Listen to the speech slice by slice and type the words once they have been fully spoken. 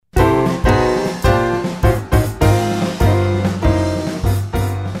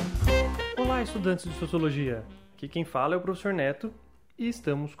estudantes de Sociologia! Aqui quem fala é o professor Neto e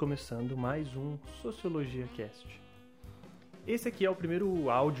estamos começando mais um Sociologia Cast. Esse aqui é o primeiro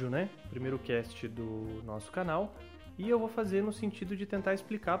áudio, primeiro cast do nosso canal, e eu vou fazer no sentido de tentar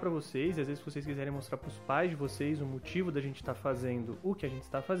explicar para vocês, e às vezes se vocês quiserem mostrar para os pais de vocês o motivo da gente estar fazendo o que a gente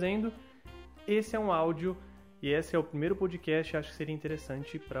está fazendo, esse é um áudio e esse é o primeiro podcast, acho que seria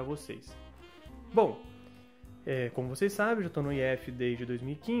interessante para vocês. Bom, como vocês sabem, eu já estou no IF desde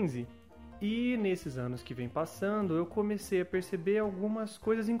 2015 e nesses anos que vem passando eu comecei a perceber algumas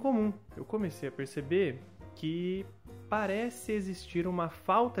coisas em comum. Eu comecei a perceber que parece existir uma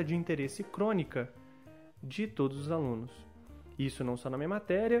falta de interesse crônica de todos os alunos. Isso não só na minha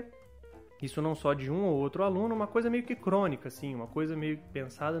matéria, isso não só de um ou outro aluno, uma coisa meio que crônica, assim, uma coisa meio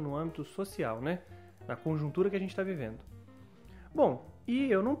pensada no âmbito social, na conjuntura que a gente está vivendo. Bom,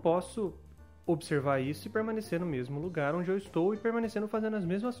 e eu não posso observar isso e permanecer no mesmo lugar onde eu estou e permanecendo fazendo as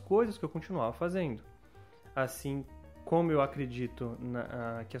mesmas coisas que eu continuava fazendo. Assim como eu acredito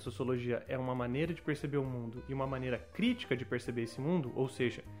que a sociologia é uma maneira de perceber o mundo e uma maneira crítica de perceber esse mundo, ou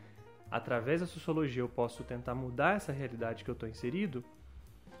seja, através da sociologia eu posso tentar mudar essa realidade que eu estou inserido,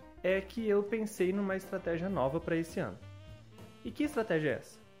 é que eu pensei numa estratégia nova para esse ano. E que estratégia é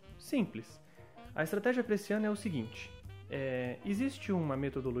essa? Simples. A estratégia para esse ano é o seguinte: existe uma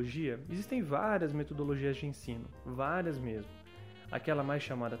metodologia, existem várias metodologias de ensino, várias mesmo. Aquela mais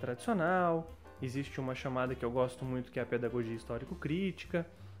chamada tradicional, existe uma chamada que eu gosto muito que é a pedagogia histórico-crítica,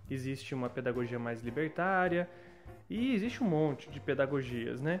 existe uma pedagogia mais libertária e existe um monte de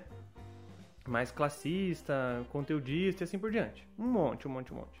pedagogias, mais classista, conteudista e assim por diante. Um monte.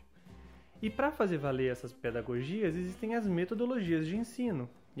 E para fazer valer essas pedagogias, existem as metodologias de ensino.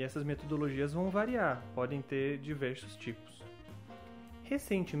 E essas metodologias vão variar, podem ter diversos tipos.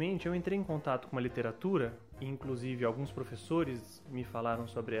 Recentemente eu entrei em contato com uma literatura, e inclusive alguns professores me falaram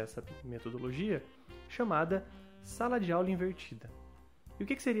sobre essa metodologia, chamada Sala de Aula Invertida. E o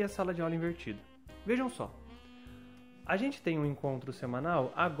que seria a Sala de Aula Invertida? Vejam só, a gente tem um encontro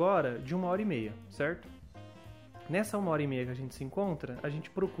semanal agora de 1h30, certo? Nessa 1h30 que a gente se encontra, a gente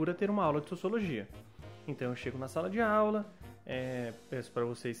procura ter uma aula de sociologia. Então eu chego na sala de aula, peço para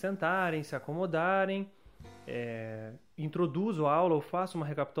vocês sentarem, se acomodarem, introduzo a aula ou faço uma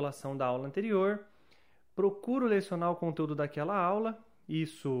recapitulação da aula anterior, procuro lecionar o conteúdo daquela aula,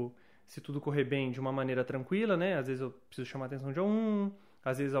 isso se tudo correr bem de uma maneira tranquila, às vezes eu preciso chamar a atenção de algum,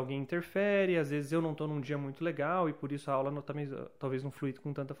 às vezes alguém interfere, às vezes eu não estou num dia muito legal e por isso a aula talvez não flui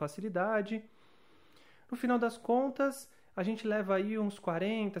com tanta facilidade. No final das contas, a gente leva aí uns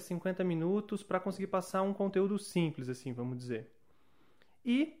 40, 50 minutos para conseguir passar um conteúdo simples, assim, vamos dizer.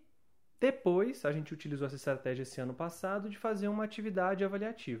 E depois, a gente utilizou essa estratégia esse ano passado de fazer uma atividade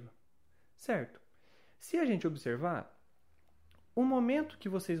avaliativa. Certo? Se a gente observar, o momento que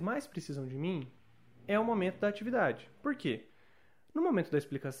vocês mais precisam de mim é o momento da atividade. Por quê? No momento da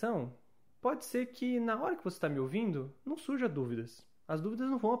explicação, pode ser que na hora que você está me ouvindo, não surja dúvidas. As dúvidas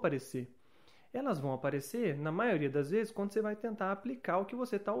não vão aparecer. Elas vão aparecer, na maioria das vezes, quando você vai tentar aplicar o que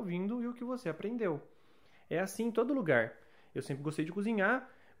você está ouvindo e o que você aprendeu. É assim em todo lugar. Eu sempre gostei de cozinhar,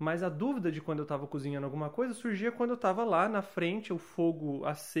 mas a dúvida de quando eu estava cozinhando alguma coisa surgia quando eu estava lá na frente, o fogo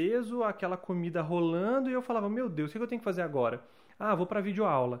aceso, aquela comida rolando, e eu falava, meu Deus, o que eu tenho que fazer agora? Vou para a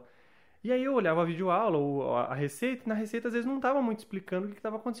videoaula. E aí eu olhava a videoaula ou a receita, e na receita às vezes não estava muito explicando o que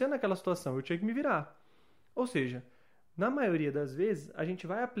estava acontecendo naquela situação, eu tinha que me virar. Ou seja, na maioria das vezes, a gente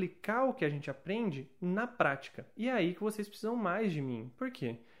vai aplicar o que a gente aprende na prática. E é aí que vocês precisam mais de mim. Por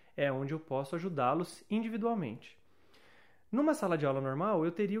quê? É onde eu posso ajudá-los individualmente. Numa sala de aula normal,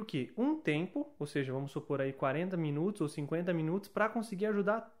 eu teria o quê? Um tempo, ou seja, vamos supor aí 40 minutos ou 50 minutos para conseguir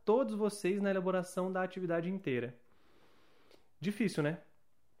ajudar todos vocês na elaboração da atividade inteira. Difícil, né?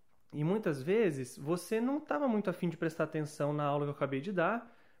 E muitas vezes você não estava muito afim de prestar atenção na aula que eu acabei de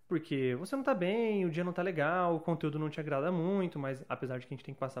dar, porque você não está bem, o dia não está legal, o conteúdo não te agrada muito, mas apesar de que a gente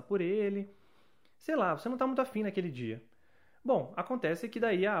tem que passar por ele. Sei lá, você não está muito afim naquele dia. Bom, acontece que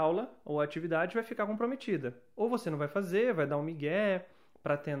daí a aula ou a atividade vai ficar comprometida. Ou você não vai fazer, vai dar um migué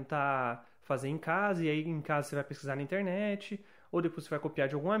para tentar fazer em casa, e aí em casa você vai pesquisar na internet, ou depois você vai copiar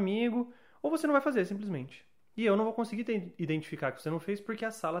de algum amigo, ou você não vai fazer simplesmente. E eu não vou conseguir identificar que você não fez porque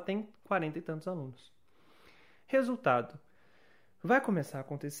a sala tem 40 e tantos alunos. Resultado: vai começar a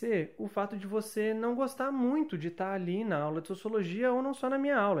acontecer o fato de você não gostar muito de estar ali na aula de sociologia ou não só na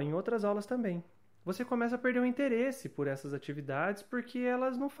minha aula, em outras aulas também. Você começa a perder o interesse por essas atividades porque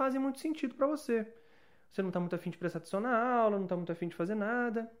elas não fazem muito sentido para você. Você não está muito afim de prestar atenção na aula, não está muito afim de fazer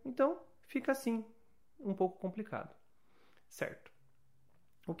nada, então fica assim, um pouco complicado. Certo.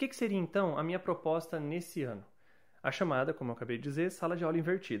 O que seria então a minha proposta nesse ano? A chamada, como eu acabei de dizer, sala de aula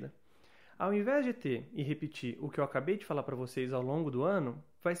invertida. Ao invés de ter e repetir o que eu acabei de falar para vocês ao longo do ano,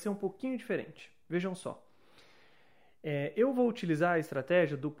 vai ser um pouquinho diferente. Vejam só. Eu vou utilizar a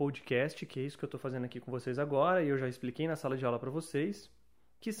estratégia do podcast, que é isso que eu estou fazendo aqui com vocês agora, e eu já expliquei na sala de aula para vocês,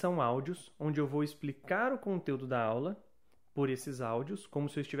 que são áudios onde eu vou explicar o conteúdo da aula por esses áudios, como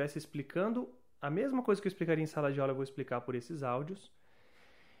se eu estivesse explicando a mesma coisa que eu explicaria em sala de aula, eu vou explicar por esses áudios.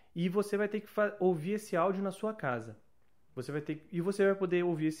 E você vai ter que ouvir esse áudio na sua casa. Você vai poder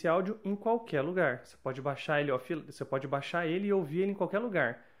ouvir esse áudio em qualquer lugar. Você pode baixar ele e ouvir ele em qualquer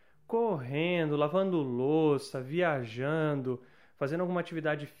lugar. Correndo, lavando louça, viajando, fazendo alguma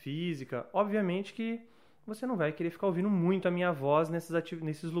atividade física. Obviamente que você não vai querer ficar ouvindo muito a minha voz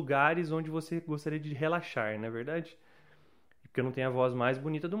nesses lugares onde você gostaria de relaxar, não é verdade? Porque eu não tenho a voz mais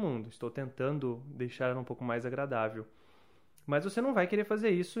bonita do mundo. Estou tentando deixar ela um pouco mais agradável. Mas você não vai querer fazer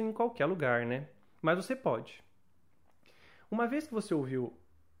isso em qualquer lugar, né? Mas você pode. Uma vez que você ouviu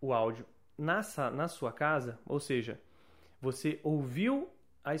o áudio na sua casa, ou seja, você ouviu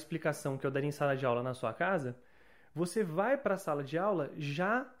a explicação que eu daria em sala de aula na sua casa, você vai para a sala de aula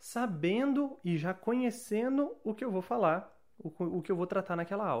já sabendo e já conhecendo o que eu vou falar, o que eu vou tratar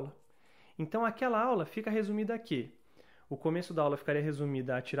naquela aula. Então, aquela aula fica resumida aqui. O começo da aula ficaria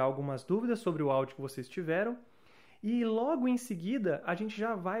resumida a tirar algumas dúvidas sobre o áudio que vocês tiveram, e logo em seguida, a gente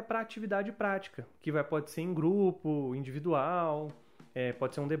já vai para a atividade prática, que pode ser em grupo, individual,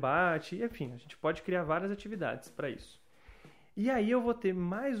 pode ser um debate, enfim, a gente pode criar várias atividades para isso. E aí eu vou ter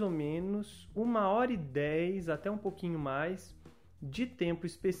mais ou menos 1h10, até um pouquinho mais, de tempo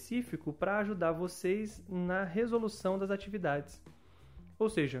específico para ajudar vocês na resolução das atividades.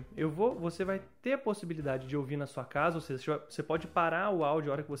 Ou seja, você vai ter a possibilidade de ouvir na sua casa, ou seja, você pode parar o áudio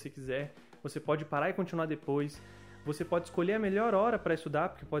a hora que você quiser, você pode parar e continuar depois. Você pode escolher a melhor hora para estudar,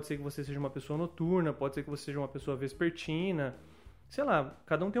 porque pode ser que você seja uma pessoa noturna, pode ser que você seja uma pessoa vespertina. Sei lá,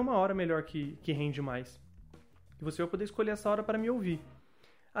 cada um tem uma hora melhor que rende mais. E você vai poder escolher essa hora para me ouvir.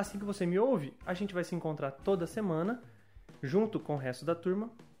 Assim que você me ouve, a gente vai se encontrar toda semana, junto com o resto da turma,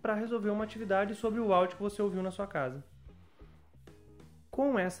 para resolver uma atividade sobre o áudio que você ouviu na sua casa.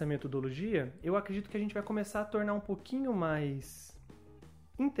 Com essa metodologia, eu acredito que a gente vai começar a tornar um pouquinho mais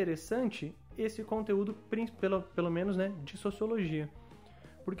interessante esse conteúdo, pelo menos, né, de sociologia.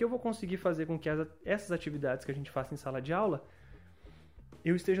 Porque eu vou conseguir fazer com que essas atividades que a gente faça em sala de aula,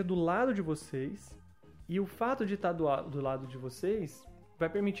 eu esteja do lado de vocês, e o fato de estar do lado de vocês vai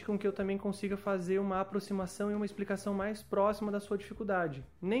permitir com que eu também consiga fazer uma aproximação e uma explicação mais próxima da sua dificuldade.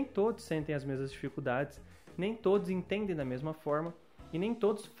 Nem todos sentem as mesmas dificuldades, nem todos entendem da mesma forma, e nem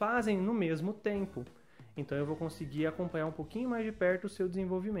todos fazem no mesmo tempo. Então eu vou conseguir acompanhar um pouquinho mais de perto o seu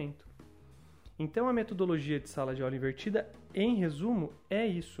desenvolvimento. Então a metodologia de sala de aula invertida, em resumo, é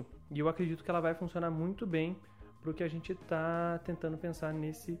isso. E eu acredito que ela vai funcionar muito bem para o que a gente está tentando pensar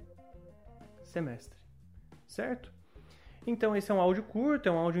nesse semestre. Certo? Então esse é um áudio curto,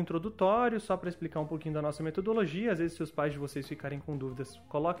 é um áudio introdutório, só para explicar um pouquinho da nossa metodologia. Às vezes se os pais de vocês ficarem com dúvidas,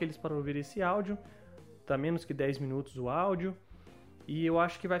 coloque eles para ouvir esse áudio. Dá menos que 10 minutos o áudio. E eu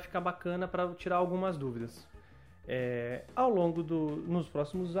acho que vai ficar bacana para tirar algumas dúvidas. Nos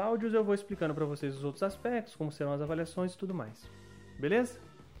próximos áudios eu vou explicando para vocês os outros aspectos, como serão as avaliações e tudo mais. Beleza?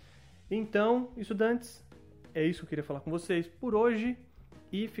 Então, estudantes, é isso que eu queria falar com vocês por hoje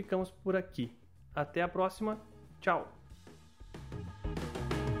e ficamos por aqui. Até a próxima. Tchau!